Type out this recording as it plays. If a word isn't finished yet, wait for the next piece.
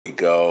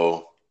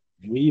go.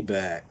 We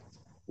back.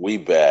 We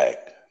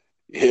back.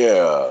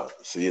 Yeah.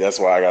 See, that's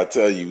why I gotta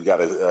tell you, you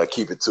gotta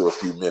keep it to a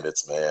few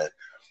minutes, man.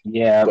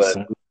 Yeah, But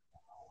absolutely.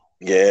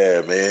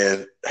 yeah,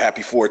 man.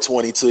 Happy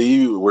 420 to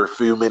you. We're a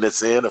few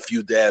minutes in, a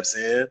few dabs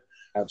in.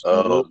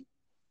 Absolutely. Um,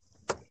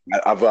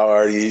 I've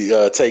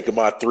already taken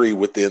my three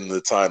within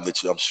the time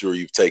that I'm sure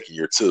you've taken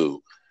your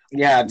two.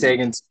 Yeah, I've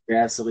taken. You're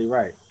absolutely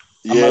right.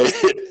 I'm Yeah. up.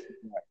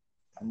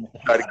 I'm,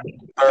 Try to get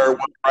the third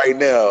one right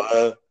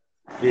now.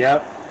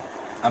 yep,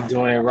 I'm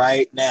doing it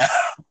right now.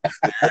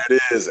 There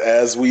it is,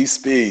 as we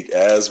speak,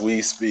 as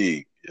we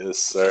speak. Yes,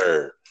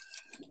 sir.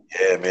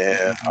 Yeah,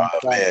 man.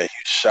 Man, huge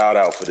shout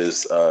out for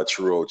this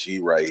True OG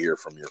right here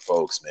from your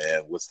folks,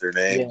 man. What's their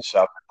name? Yeah.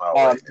 Shout them out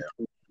Um, right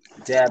now.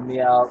 dab me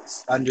out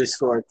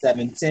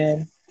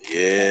 _710.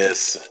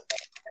 Yes.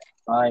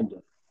 Find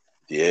it.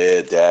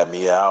 Yeah, dab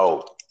me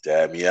out.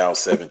 Dab me out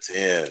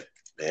 710.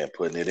 Man,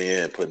 putting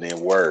in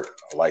work.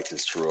 I like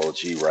this True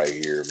OG right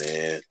here,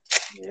 man.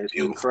 Yeah, it's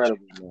Beautiful,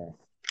 incredible, man.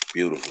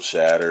 beautiful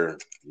shatter.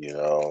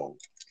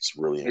 It's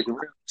really It's real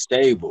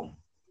stable.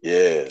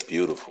 yeah,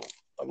 beautiful.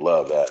 I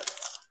love that.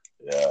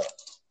 Yeah.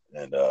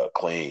 And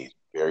clean,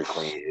 very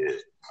clean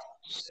hit.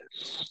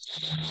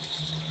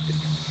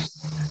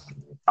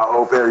 I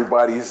hope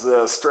everybody's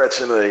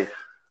stretching a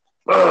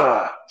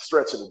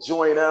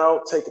joint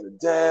out, taking a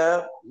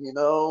dab.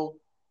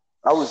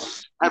 I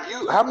was. Have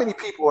you? How many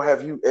people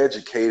have you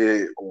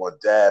educated on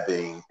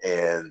dabbing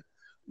and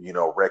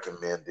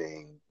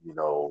recommending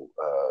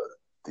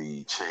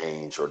the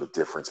change or the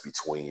difference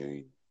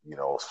between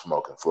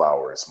smoking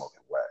flower and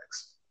smoking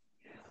wax?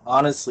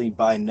 Honestly,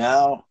 by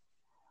now,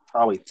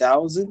 probably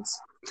thousands.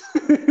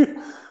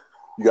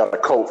 You got a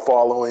cult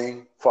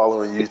following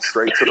you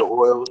straight to the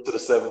oil to the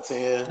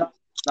 710.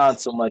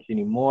 Not so much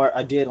anymore.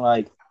 I did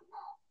like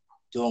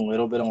doing a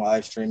little bit of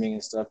live streaming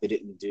and stuff. It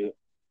didn't do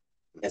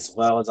as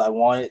well as I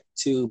wanted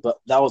to, but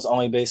that was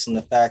only based on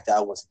the fact that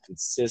I wasn't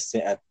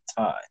consistent at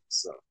the time.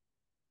 So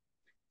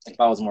if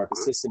I was more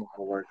consistent, it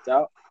would have worked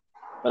out.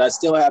 But I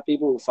still have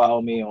people who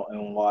follow me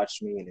and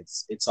watch me, and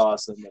it's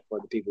awesome for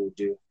the people who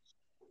do.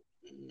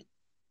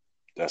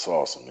 That's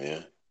awesome,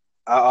 man.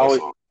 I That's always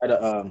awesome. try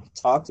to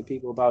talk to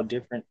people about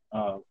different,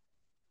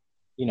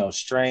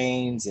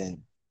 strains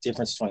and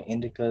difference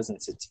between indicas and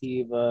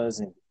sativas,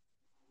 and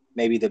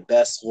maybe the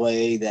best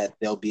way that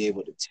they'll be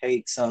able to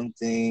take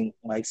something.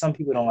 Like some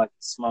people don't like to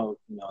smoke,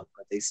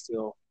 but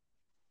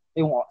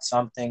they want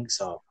something.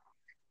 So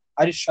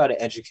I just try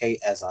to educate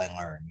as I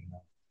learn.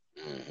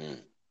 Hmm.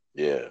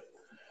 Yeah,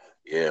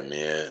 yeah,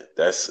 man.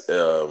 That's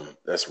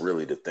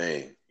really the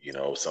thing.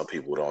 Some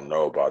people don't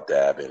know about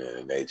dabbing,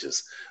 and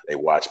they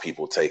watch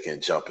people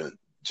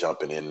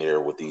jumping in there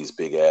with these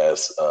big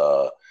ass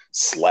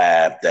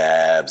slab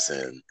dabs,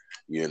 and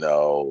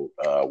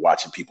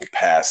watching people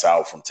pass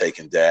out from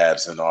taking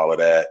dabs and all of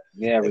that,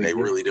 Yeah, and they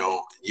ridiculous. really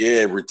don't.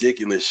 Yeah,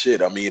 ridiculous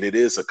shit. I mean, it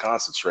is a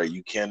concentrate.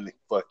 You can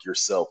fuck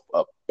yourself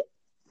up.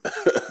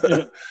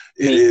 it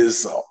Me,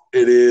 is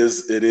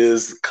it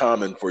is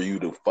common for you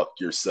to fuck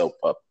yourself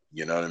up.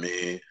 You know what I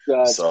mean? straight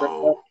up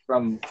So,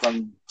 from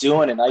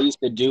doing it. I used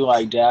to do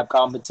like dab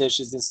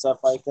competitions and stuff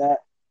like that,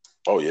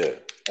 oh yeah,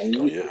 and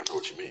oh you yeah, I know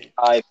what you mean.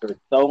 high for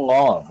so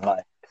long,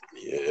 like,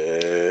 and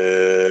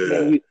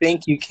Yeah, you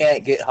think you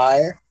can't get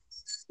higher,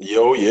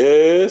 yo,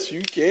 yes,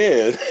 you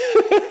can.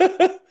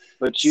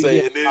 but you get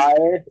Saying it,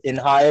 higher and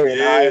higher and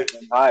yeah, higher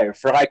and higher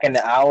for like an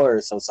hour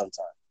or so. Sometimes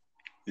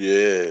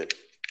yeah,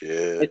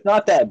 yeah, it's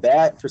not that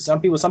bad for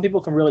some people. Some people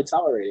can really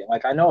tolerate it.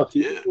 Like I know a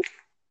few yeah, people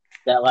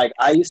that like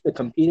I used to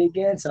compete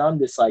against, and I'm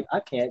just like I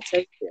can't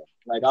take it.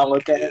 Like I'll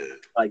look at it yeah.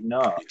 like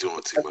no. You're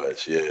doing too I've,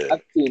 much. Yeah,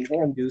 I've seen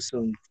him do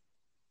some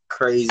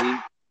crazy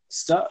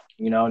stuff.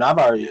 And I've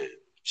already yeah,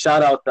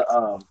 shout out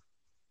to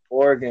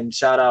Oregon,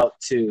 shout out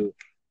to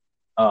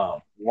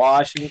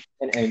Washington,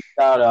 and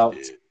shout out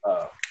yeah.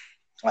 to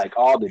like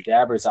all the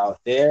dabbers out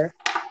there.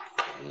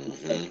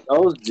 Because Hmm.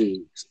 those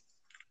dudes,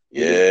 they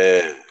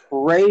get Yeah.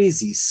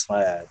 crazy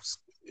slabs.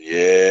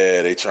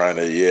 They trying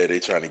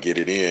to get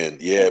it in.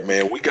 Yeah,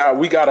 man, we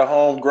got a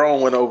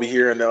homegrown one over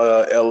here in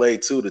LA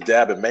too, the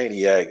Dabbing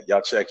Maniac.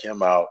 Y'all check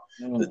him out.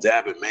 The Mm.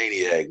 Dabbing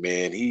Maniac,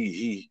 man,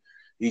 he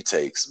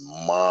takes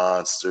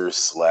monster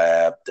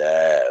slab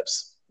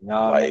dabs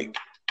Nah, man. like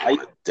I on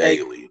a take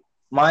daily.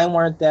 mine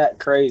weren't that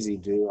crazy,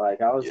 dude.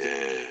 Like I was doing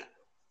Yeah,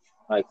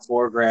 like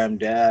 4 gram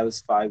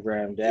dabs, 5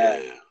 gram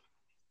dabs, yeah,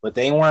 but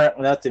they weren't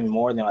nothing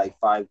more than like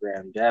 5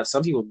 gram dabs.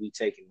 Some people be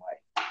taking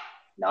like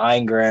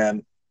 9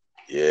 gram,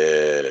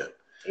 yeah,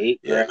 eight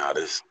yeah. gram, Now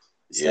this,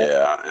 seven.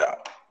 yeah,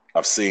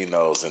 I've seen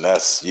those, and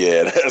that's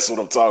that's what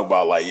I'm talking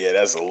about. Like, yeah,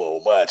 that's a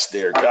little much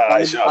there, I,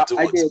 guys. I, Y'all I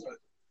doing too did much.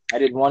 I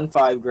did one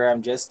 5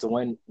 gram just to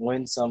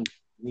win some,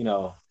 you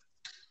know,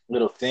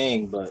 little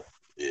thing, but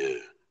Yeah,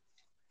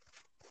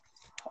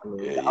 I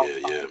mean yeah, that was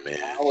yeah, yeah,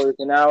 man. hours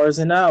and hours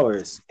and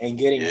hours and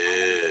getting higher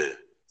Yeah,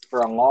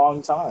 for a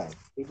long time.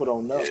 People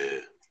don't know. yeah.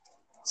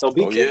 So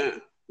be Oh careful. yeah.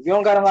 If you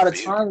don't got a lot of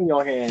Be- time in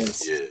your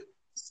hands, Yeah.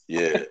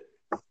 Yeah.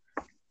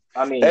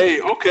 I mean,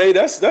 Hey, okay,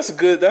 that's a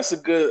good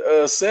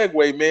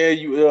segue, man.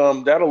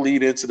 You that'll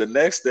lead into the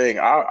next thing.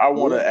 I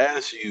want yeah. to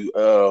ask you,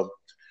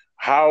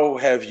 how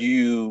have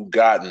you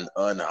gotten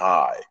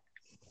unhigh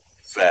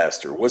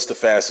faster? What's the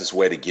fastest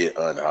way to get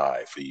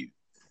unhigh for you?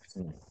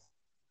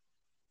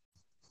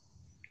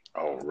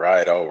 All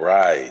right,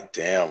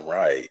 damn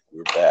right,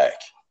 we're back.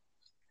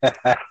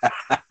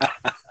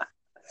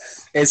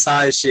 It's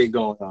high shit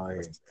going on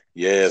here.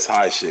 Yeah, it's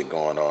high shit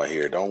going on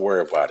here. Don't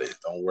worry about it.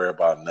 Don't worry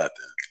about nothing.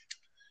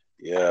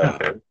 Yeah.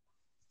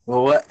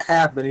 Well, what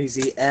happened is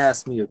he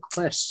asked me a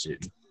question.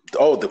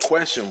 Oh, the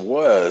question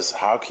was,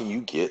 how can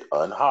you get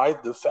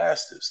unhigh the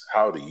fastest?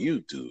 How do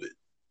you do it?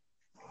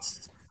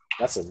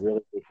 That's a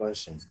really good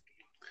question.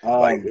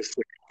 Like,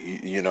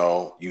 you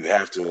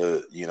have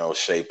to,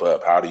 shape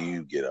up. How do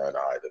you get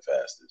unhigh the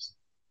fastest?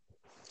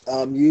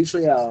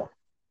 Usually I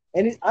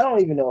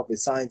don't even know if it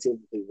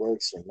scientifically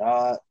works or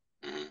not.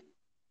 Mhm,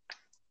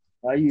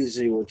 I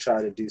usually will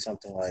try to do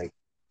something like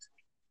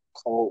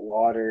cold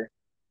water,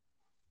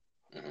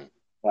 mhm,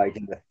 like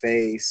in the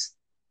face.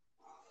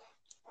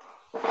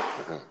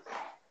 mhm.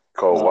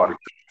 Cold water Um,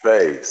 to the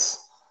face.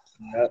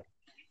 yep.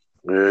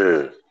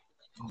 Yeah.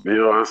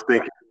 I was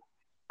thinking,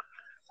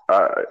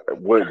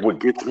 what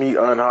gets me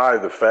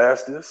unhigh the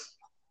fastest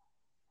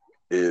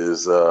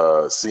is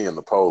seeing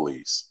the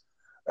police.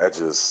 That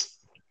just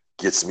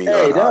gets me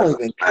Hey, that unhigh. don't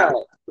even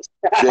count.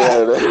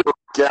 Yeah, they don't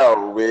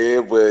count,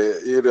 man.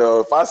 But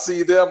if I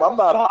see them, I'm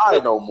not high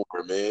no more,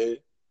 man.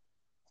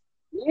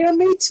 Yeah,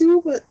 me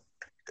too, but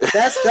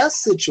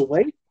that's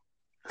situation.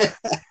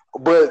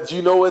 But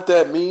you know what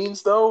that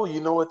means, though?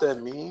 You know what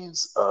that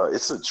means?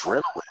 It's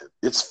adrenaline.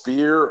 It's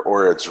fear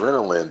or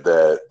adrenaline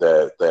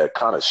that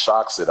kind of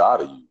shocks it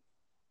out of you.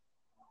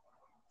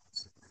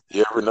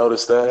 You ever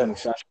notice that?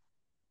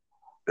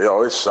 It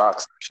always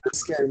shocks.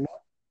 Scary me.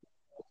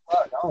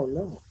 Fuck, I don't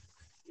know.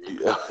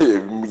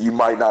 You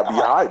might not be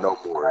high no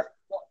more.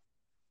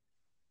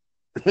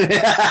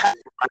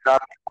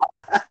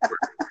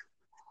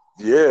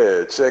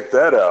 Yeah, check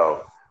that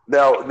out.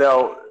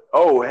 Now.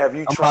 Oh, have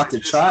you I'm tried about to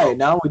this? try Oh, it.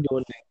 Now we're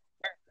doing it.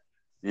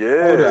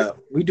 Hold yeah, up.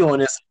 We doing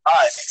this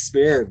live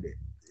experiment.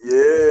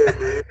 yeah,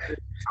 man.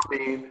 I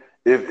mean,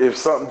 if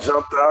something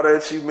jumped out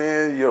at you,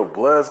 man, your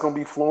blood's gonna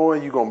be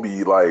flowing. You're gonna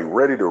be like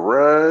ready to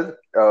run,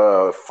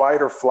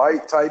 fight or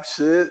flight type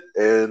shit,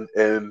 and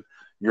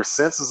your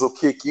senses will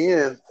kick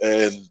in,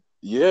 and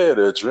yeah,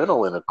 the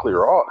adrenaline will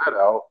clear all that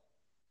out.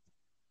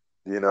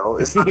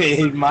 It's not,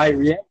 It might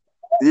react.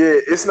 yeah,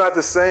 it's not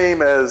the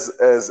same as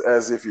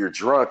if you're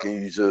drunk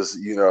and you just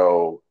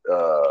you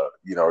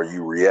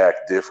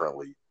react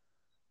differently.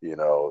 You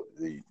know,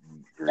 you're,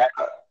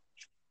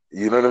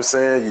 you know what I'm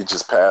saying? You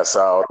just pass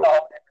out.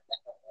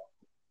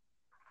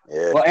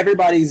 Yeah. Well,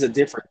 everybody's a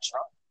different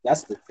drunk.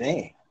 That's the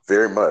thing.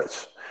 Very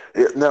much.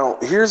 Now,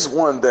 here's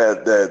one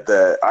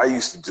that I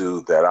used to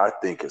do that I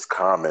think is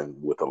common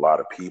with a lot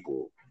of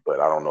people, but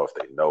I don't know if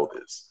they know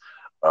this.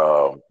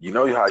 You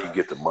know how you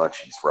get the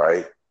munchies,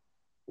 right?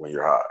 When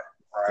you're high.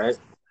 All right.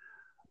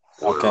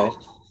 Okay.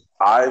 Well,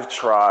 I've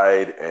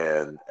tried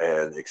and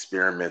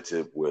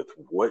experimented with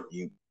what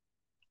you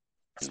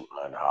do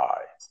on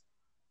high.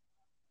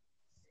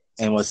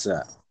 And what's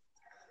that?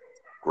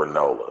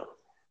 Granola.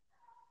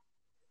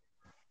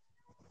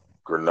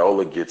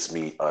 Granola gets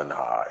me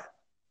unhigh.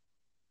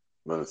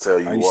 I'm going to tell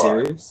you Are you why.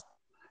 serious?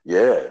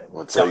 Yeah, I'm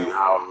going to tell you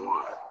how and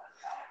why.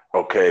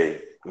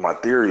 Okay, my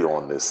theory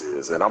on this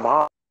is, and I'm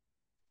high.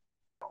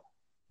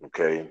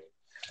 Okay,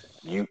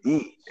 you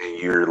eat and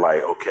you're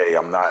like, okay,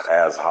 I'm not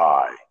as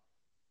high.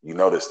 You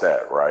notice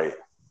that, right?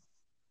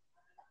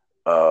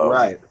 Um,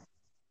 Right.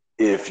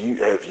 if you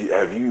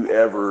have you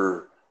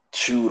ever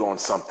chewed on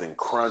something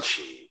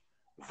crunchy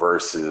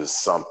versus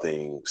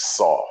something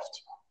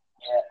soft?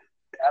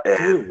 Yeah, And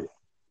absolutely.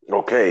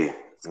 okay,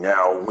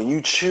 now when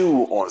you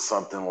chew on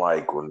something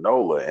like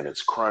granola and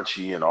it's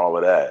crunchy and all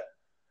of that,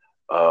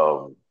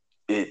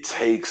 it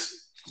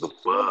takes the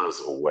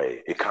buzz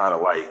away. It kind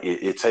of like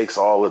it takes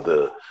all of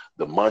the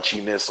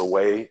munchiness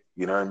away.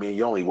 You know what I mean?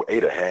 You only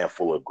ate a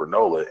handful of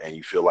granola and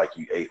you feel like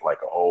you ate like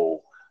a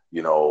whole,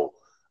 you know,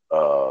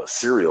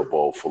 cereal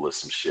bowl full of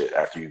some shit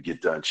after you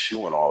get done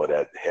chewing all of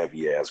that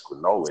heavy ass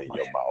granola in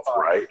your mouth,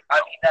 right? I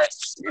mean,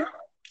 that's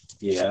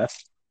yeah.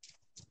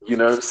 You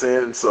know what I'm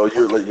saying? So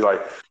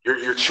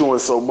you're chewing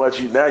so much,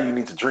 you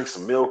need to drink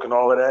some milk and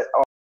all of that.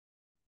 Oh,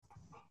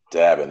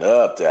 dabbing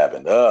up,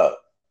 dabbing up.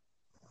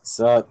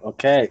 So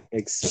okay,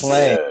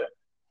 explain.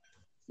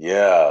 Yeah.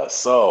 Yeah,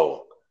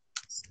 so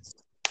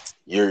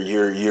your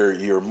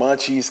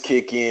munchies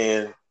kick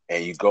in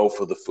and you go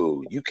for the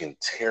food. You can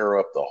tear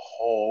up the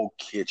whole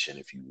kitchen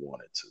if you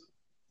wanted to.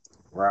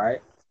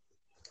 Right.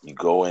 You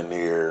go in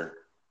there,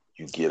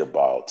 you get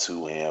about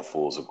 2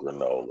 handfuls of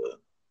granola, All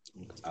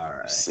you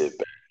right. sit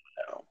back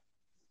down.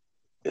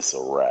 It's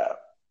a wrap.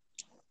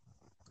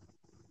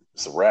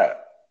 It's a wrap.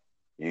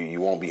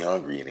 You won't be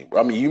hungry anymore.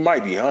 I mean, you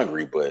might be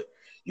hungry, but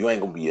you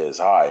ain't gonna be as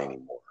high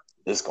anymore.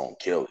 It's gonna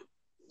kill it.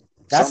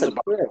 That's Something a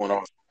about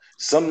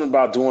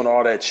trip. doing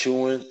all that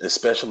chewing,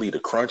 especially the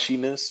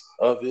crunchiness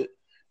of it,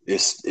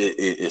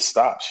 it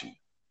stops you.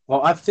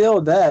 Well, I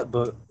feel that,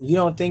 but you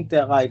don't think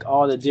that like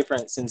all the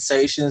different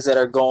sensations that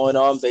are going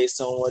on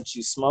based on what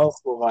you smoke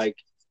will like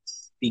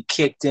be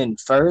kicked in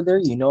further?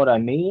 You know what I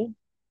mean?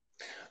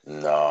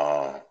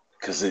 No,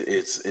 because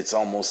it's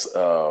almost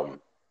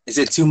Is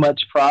it too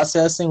much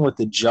processing with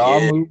the jaw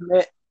yeah,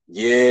 movement?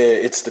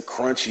 yeah, it's the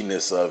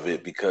crunchiness of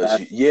it because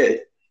That, yeah,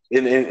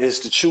 and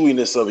it's the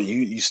chewiness of it.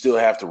 You still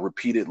have to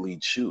repeatedly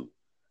chew.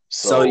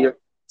 so So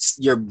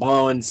you're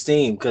blowing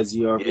steam because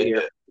you're over here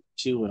yeah,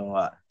 chewing a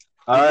lot.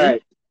 All hmm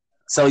right.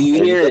 So you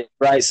there you hear go. it,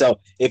 right? So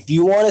if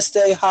you want to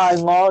stay high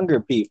longer,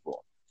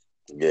 people,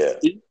 Yeah.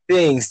 eat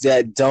things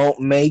that don't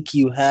make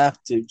you have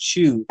to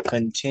chew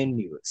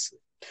continuously.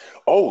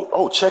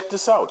 Oh, check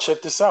this out.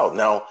 Check this out.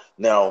 Now,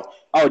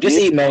 Oh, just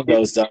if eat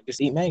mangoes, though.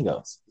 Just eat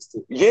mangoes.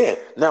 yeah,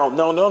 now,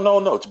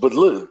 no. But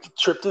look,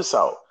 trip this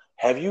out.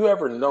 Have you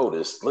ever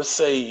noticed? Let's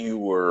say you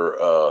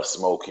were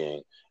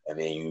smoking, and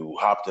then you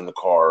hopped in the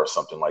car or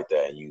something like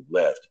that, and you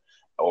left,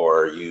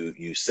 or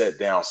you sat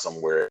down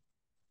somewhere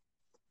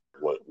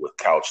with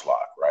couch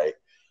lock, right?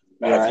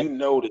 Have Right. you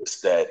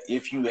noticed that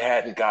if you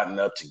hadn't gotten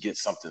up to get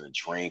something to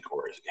drink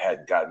or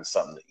hadn't gotten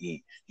something to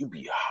eat, you'd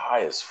be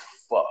high as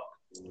fuck,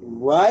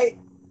 Right?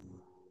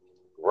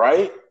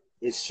 right?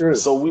 It's true.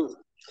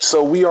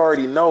 So we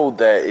already know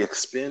that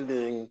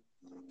expending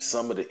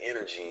some of the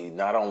energy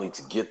not only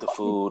to get the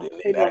food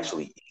and then You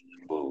actually eat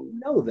the food.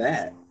 know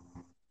that. I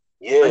know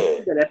Yeah,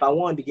 that if I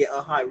wanted to get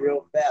high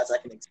real fast, I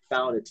can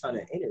expound a ton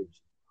of energy.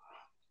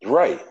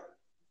 right.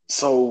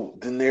 So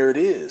then there it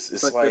is.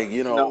 It's But like,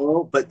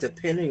 no, but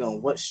depending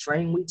on what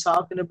strain we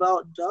talking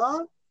about,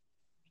 dog,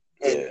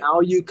 and yeah.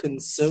 how you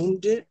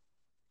consumed it,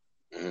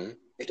 Hmm.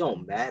 it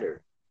don't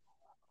matter.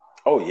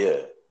 Oh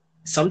yeah.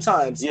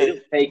 Sometimes Yeah,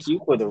 it'll take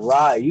you for the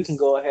ride. You can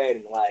go ahead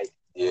and like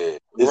yeah.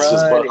 It's just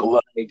run and buckle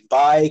up. like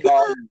bike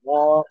all you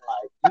want.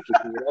 Like you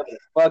can do whatever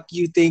the fuck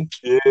you think.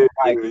 Yeah,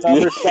 Like yeah.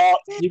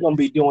 somersaults, you're gonna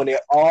be doing it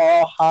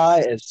all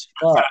high as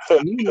fuck.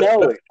 You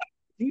know it.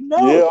 You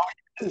know Yeah,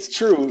 it's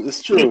true.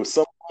 It's true.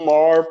 Some of them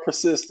are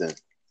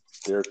persistent.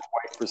 They're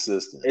quite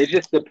persistent. It's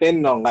just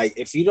depending on like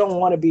if you don't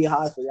want to be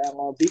high for that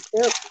long, be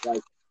careful.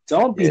 Like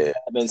don't be Yeah,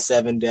 dabbing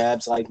 7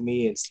 dabs like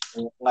me and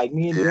yeah,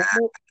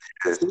 Daniel.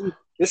 yeah. See,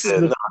 this is Yeah,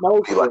 the no,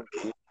 smoke be like,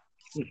 break.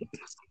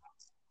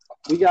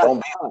 We got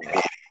don't time. be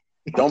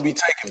don't be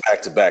taking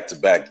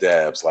back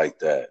dabs like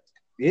that.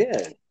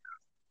 Yeah.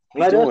 Be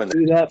Let us doing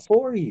do that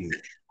for you.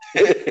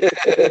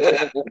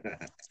 that. You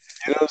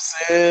know what I'm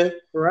saying?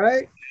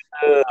 Right?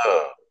 Yeah,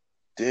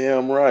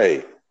 damn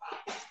right.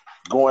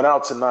 Going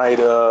out tonight.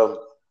 I'm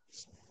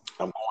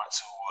going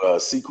to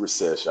Secret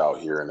Sesh out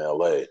here in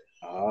LA.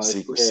 Oh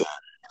Secret shit. Sesh.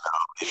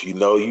 If you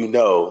know, you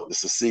know.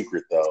 It's a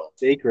secret though.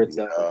 Secret You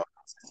though. know,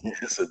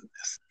 it's a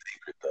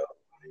secret though.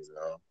 You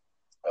know,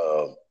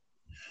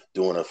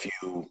 doing a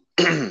few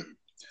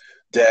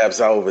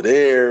dabs over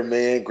there,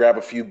 man. Grab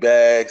a few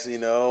bags.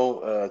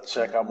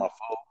 Check out my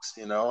folks.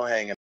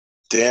 Hanging.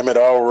 Damn it!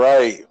 All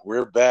right,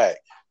 we're back.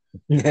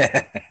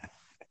 Yeah.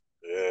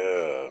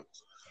 Yeah.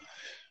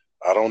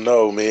 I don't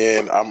know,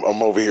 man. I'm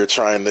over here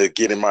trying to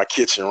get in my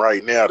kitchen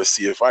right now to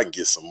see if I can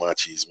get some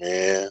munchies,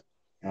 man.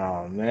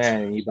 Oh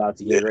man, you about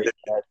to Yeah, get ready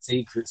for that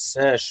secret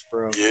sesh,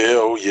 bro. yeah,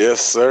 oh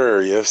yes,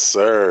 sir. Yes,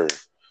 sir.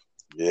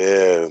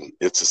 Yeah,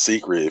 it's a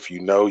secret. If you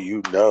know,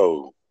 you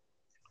know.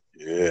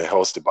 Yeah,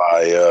 hosted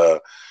by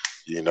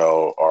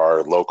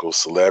our local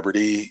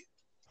celebrity,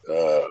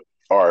 uh,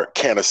 our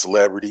can of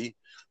celebrity,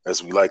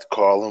 as we like to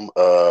call him,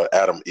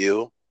 Adam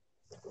Ill.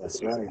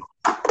 That's right.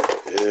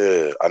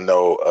 Yeah, I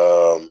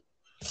know.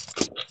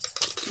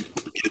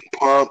 Getting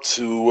pumped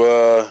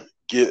to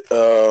get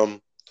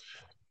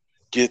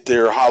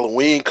their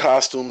Halloween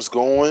costumes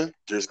going.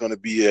 There's going to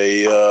be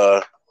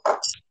a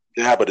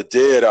Dab of the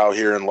Dead out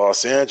here in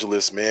Los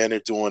Angeles, man. They're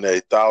doing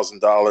a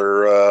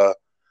 $1,000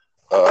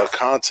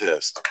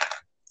 contest,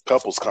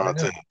 couples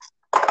contest.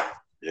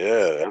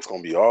 Yeah, that's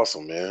gonna be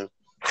awesome, man.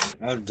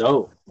 That's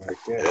dope. Right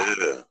there.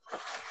 Yeah,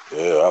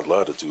 yeah, I'd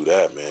love to do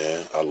that,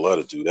 man. I'd love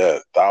to do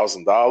that.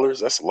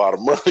 $1,000, that's a lot of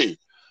money.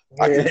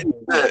 I can Yeah. do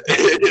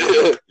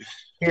that.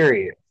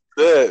 Period.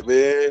 That,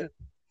 man.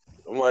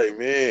 I'm like,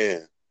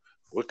 man,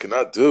 what can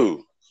I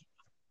do?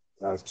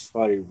 That's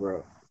funny,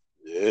 bro.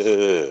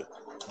 Yeah.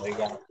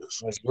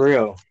 That's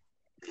real.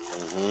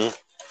 Hmm.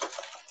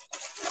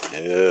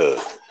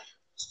 Yeah.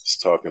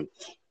 Just talking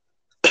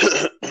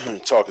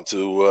talking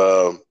to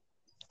a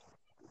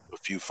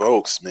few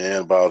folks,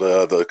 man, about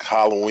the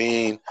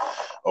Halloween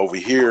over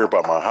here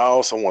by my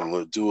house. I want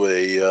to do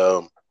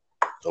a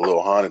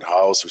little haunted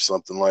house or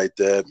something like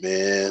that,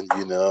 man.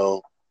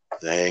 To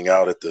hang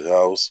out at the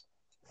house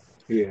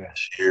Yeah.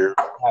 here.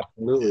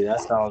 Absolutely. That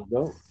sounds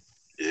dope.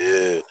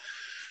 Yeah,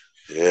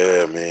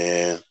 yeah,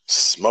 man.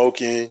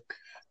 Smoking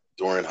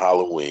during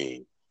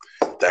Halloween.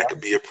 That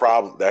could be a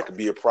problem. That could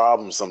be a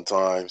problem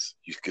sometimes.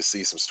 You could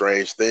see some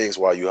strange things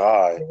while you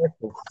high.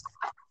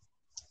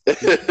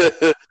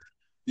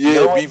 Yeah,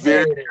 No be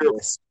very careful.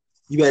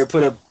 You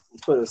better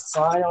put a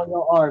sign on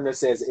your arm that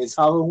says it's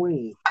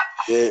Halloween.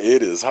 Yeah,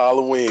 it is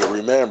Halloween.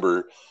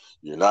 Remember,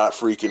 you're not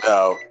freaking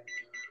out.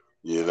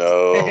 You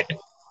know.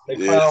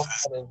 The Yeah, clown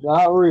is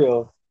not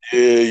real.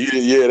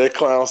 yeah, that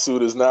clown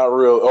suit is not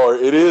real, or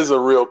it is a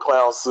real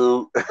clown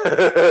suit.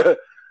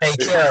 Take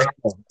care of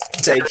him.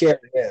 Take care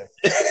of him.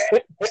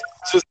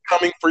 It's just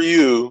coming for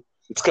you.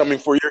 It's coming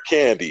for your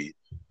candy.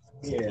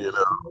 Yeah, You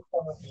know, it's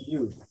coming for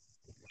you.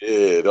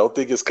 yeah. Don't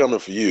think it's coming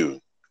for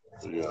you.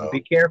 You know,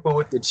 Be careful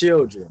with the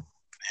children.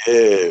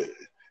 yeah.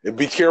 And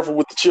be careful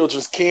with the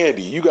children's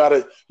candy. You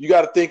gotta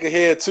think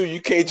ahead too. You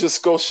can't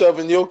just go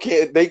shoving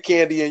they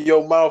candy in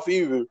your mouth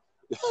either.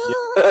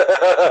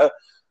 Yeah.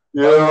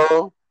 You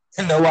know?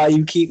 I know why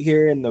you keep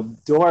hearing the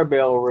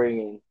doorbell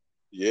ringing.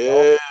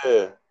 Yeah.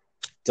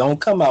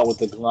 Don't come out with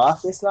the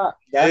Glock. It's not.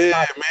 That's Yeah,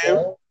 not. man.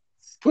 Fair.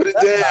 Put it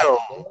That's not down.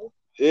 fair.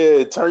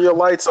 Yeah, turn your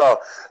lights off.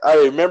 I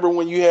remember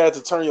when you had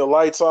to turn your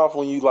lights off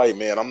when you like,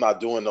 man, I'm not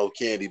doing no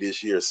candy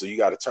this year, so you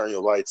got to turn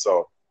your lights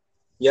off.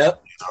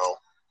 Yep. You know?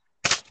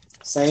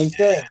 Same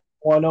thing.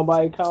 Want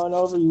nobody coming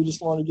over? You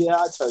just want to get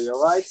out. Turn your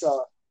lights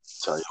off.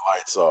 Turn your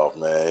lights off,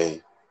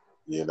 man.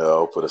 You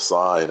know, put a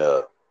sign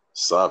up,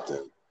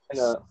 something.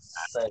 And,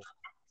 say,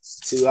 it's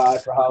too high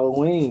for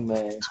Halloween,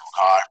 man. Too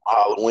high for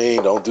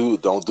Halloween. Don't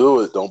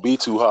do it. Don't be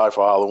too high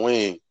for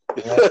Halloween.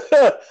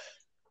 Yeah.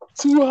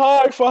 Too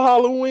high for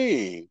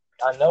Halloween.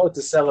 I know it's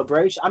a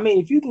celebration. I mean,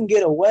 if you can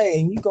get away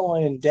and you go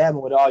in and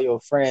dabbing with all your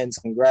friends,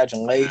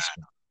 congratulations.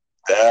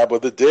 Dab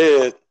of the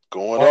dead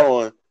going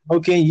on.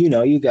 Okay, you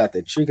know you got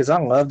the tree because I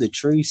love the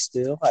tree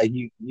still. Like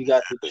you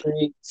got the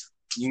tree.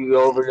 You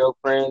go over to your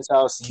friend's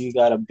house and you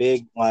got a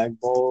big like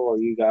bowl or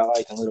you got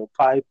like a little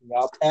pipe and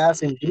y'all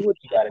pass and do what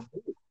you got to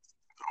do.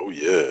 Oh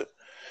yeah,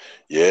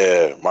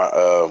 yeah.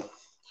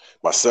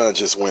 My son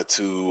just went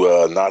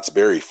to Knott's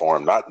Berry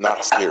Farm.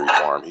 Not Scary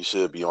Farm. He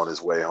should be on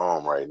his way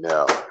home right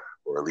now,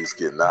 or at least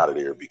getting out of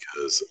there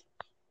because,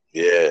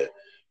 yeah.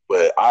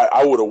 But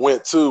I would have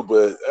went too,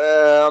 but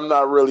I'm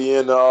not really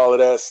into all of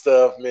that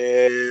stuff,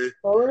 man.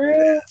 For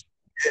real?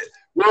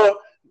 Well,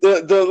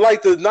 the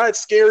like the Not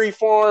Scary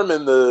Farm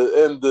and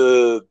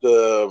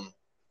the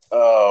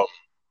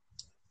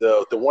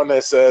one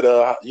that's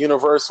at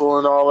Universal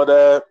and all of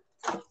that.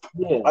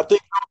 Yeah. I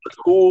think those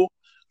are cool,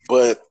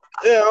 but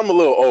yeah, I'm a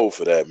little old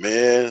for that,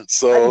 man.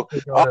 So I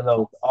used to go to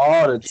those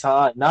all the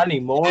time. Not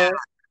anymore.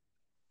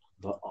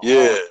 But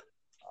yeah,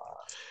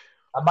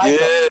 I might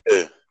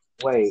yeah.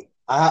 wait.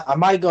 I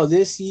might go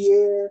this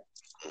year,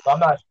 but I'm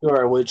not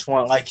sure which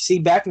one. Like, see,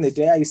 back in the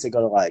day, I used to go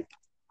to like,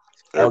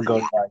 I would go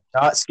to like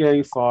Not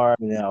Scary Farm,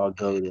 and then I would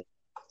go to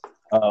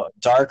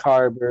Dark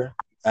Harbor,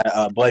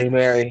 Bloody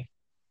Mary,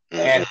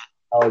 and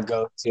I would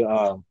go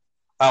to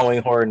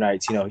Halloween Horror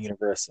Nights,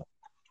 Universal.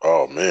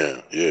 Oh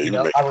man, yeah,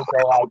 I would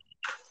go like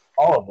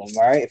all of them,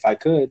 right? If I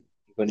could,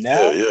 but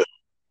now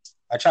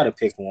I try to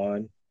pick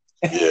one.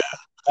 Yeah,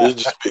 you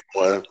just pick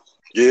one.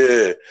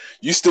 Yeah,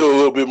 you still a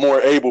little bit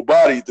more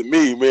able-bodied than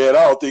me, man.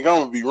 I don't think I'm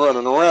gonna be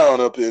running around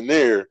up in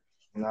there.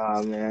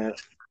 Nah, man.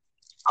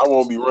 I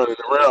won't be running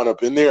around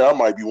up in there. I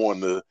might be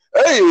wanting to,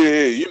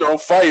 hey,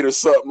 fight or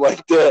something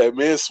like that,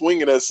 man.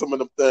 Swinging at some of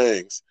them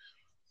things.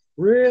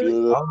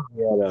 Really?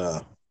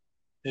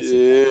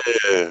 Yeah,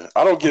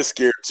 I don't get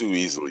scared too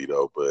easily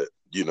though, but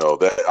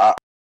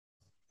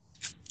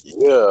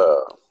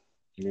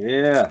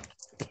Yeah.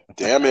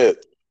 Damn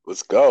it,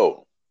 let's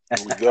go.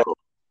 Here we go.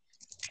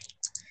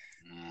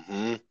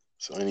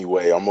 So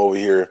anyway, I'm over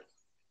here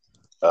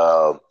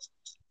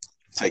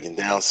taking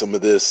down some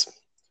of this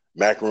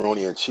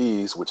macaroni and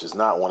cheese, which is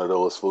not one of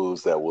those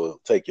foods that will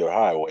take your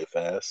high away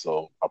fast.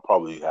 So I'll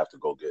probably have to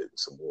go get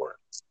some more.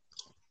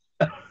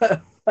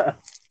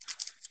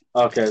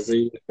 Okay, so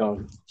you're just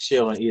gonna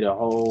chill and eat a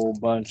whole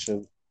bunch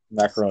of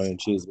macaroni and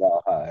cheese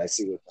while high. I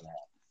see what's gonna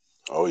happen.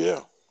 Oh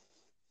yeah.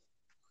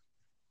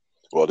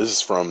 Well, this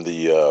is from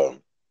the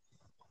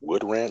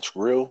Wood Ranch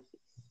Grill.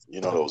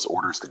 Those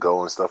orders to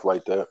go and stuff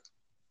like that.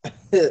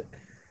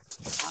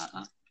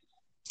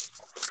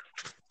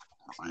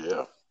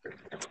 Yeah.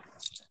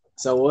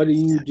 So what do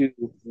you do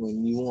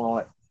when you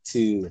want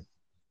to,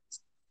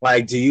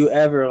 like, do you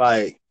ever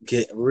like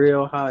get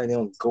real high and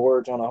then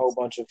gorge on a whole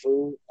bunch of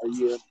food? Are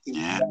you?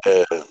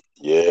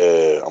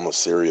 Yeah. I'm a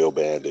cereal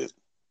bandit.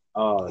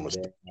 Oh, I'm a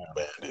cereal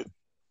bandit.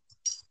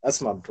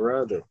 That's my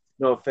brother.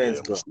 No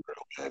offense, bro.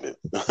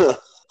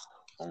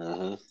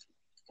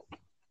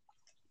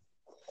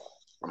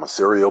 I'm a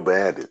cereal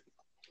bandit,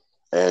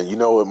 and you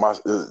know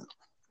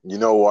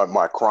what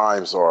my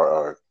crimes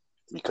are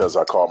because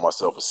I call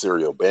myself a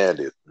cereal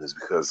bandit is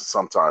because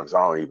sometimes I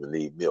don't even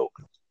need milk.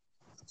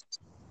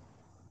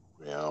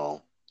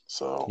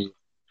 So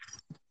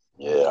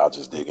yeah, I'll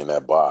just dig in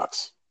that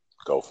box,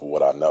 go for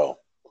what I know.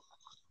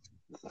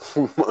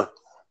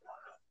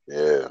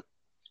 Yeah,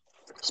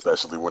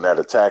 especially when that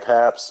attack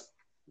happens.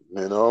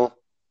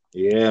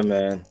 Yeah,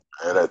 man.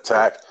 That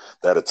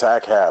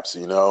attack happens.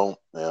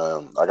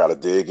 I got to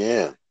dig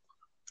in.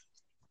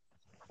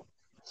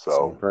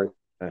 So.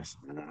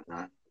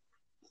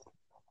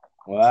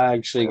 Well, I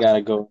actually got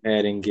to go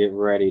ahead and get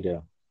ready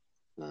to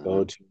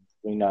go to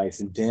a nice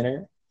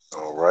dinner.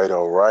 All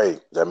right.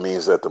 That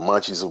means that the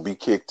munchies will be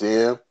kicked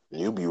in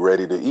and you'll be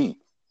ready to eat.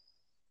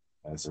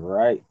 That's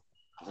right.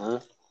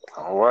 All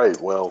right.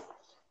 Well,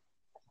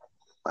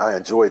 I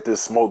enjoyed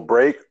this smoke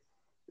break.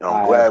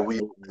 I'm I glad we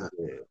absolutely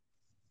did.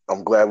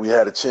 I'm glad we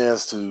had a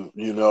chance to,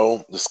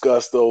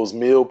 discuss those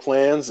meal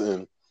plans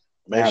and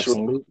make sure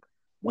Absolutely.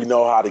 we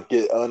know how to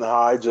get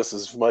unhigh just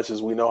as much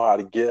as we know how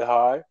to get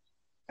high.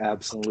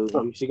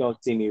 Absolutely. You should go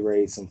see me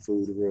raise some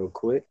food real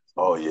quick.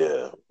 Oh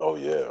yeah. Oh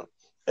yeah.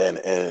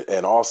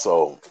 And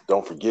also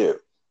don't forget,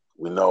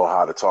 we know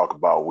how to talk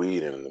about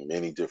weed in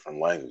many different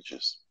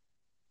languages.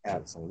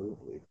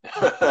 Absolutely.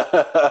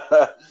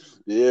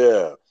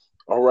 Yeah.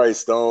 All right,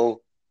 Stone.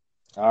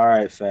 All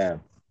right,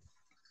 fam.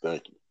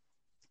 Thank you.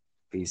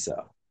 Peace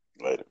out.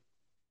 Later.